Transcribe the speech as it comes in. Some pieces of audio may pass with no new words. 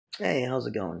Hey, how's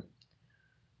it going?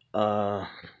 Uh,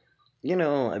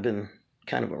 I've been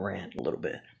kind of a rant a little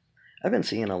bit. I've been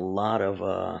seeing a lot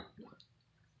of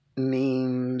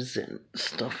memes and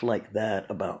stuff like that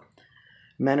about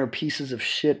men are pieces of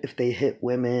shit if they hit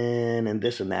women and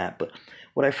this and that. But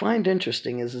what I find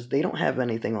interesting is they don't have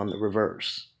anything on the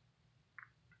reverse.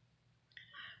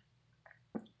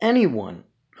 Anyone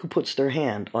who puts their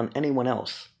hand on anyone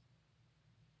else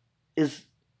is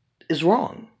is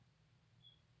wrong,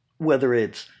 whether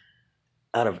it's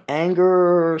out of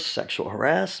anger, sexual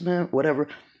harassment, whatever.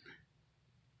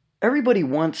 Everybody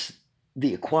wants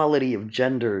the equality of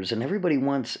genders and everybody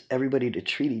wants everybody to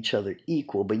treat each other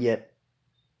equal, but yet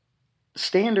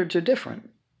standards are different.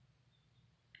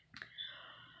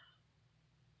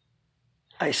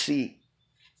 I see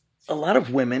a lot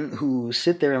of women who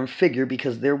sit there and figure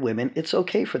because they're women, it's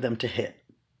okay for them to hit.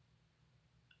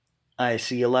 I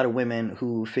see a lot of women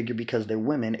who figure because they're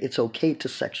women, it's okay to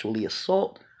sexually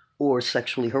assault or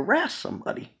sexually harass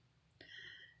somebody.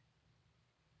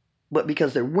 But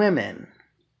because they're women,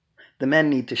 the men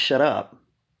need to shut up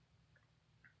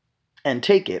and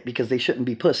take it because they shouldn't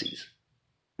be pussies,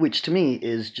 which to me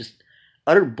is just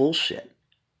utter bullshit.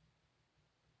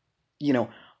 You know,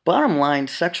 bottom line,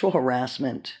 sexual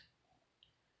harassment,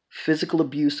 physical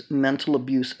abuse, mental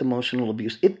abuse, emotional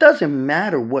abuse, it doesn't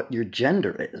matter what your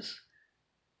gender is.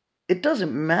 It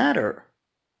doesn't matter.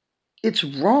 It's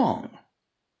wrong.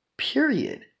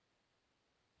 Period.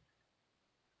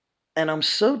 And I'm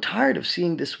so tired of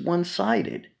seeing this one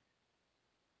sided,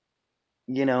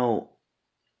 you know.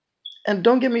 And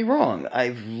don't get me wrong,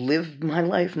 I've lived my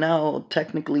life now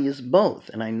technically as both,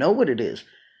 and I know what it is.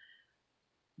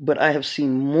 But I have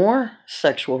seen more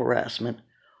sexual harassment,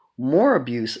 more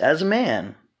abuse as a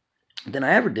man than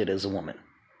I ever did as a woman.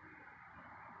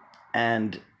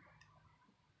 And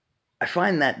I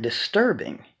find that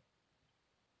disturbing.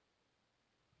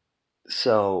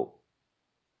 So,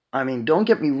 I mean, don't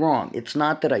get me wrong. It's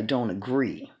not that I don't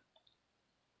agree.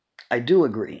 I do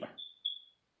agree.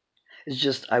 It's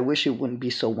just I wish it wouldn't be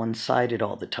so one sided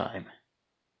all the time.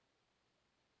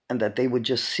 And that they would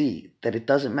just see that it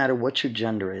doesn't matter what your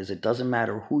gender is, it doesn't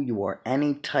matter who you are,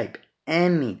 any type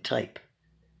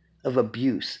of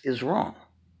abuse is wrong.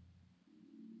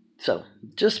 So,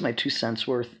 just my 2 cents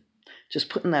worth. Just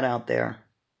putting that out there.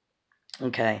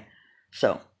 Okay.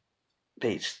 So,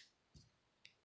 peace.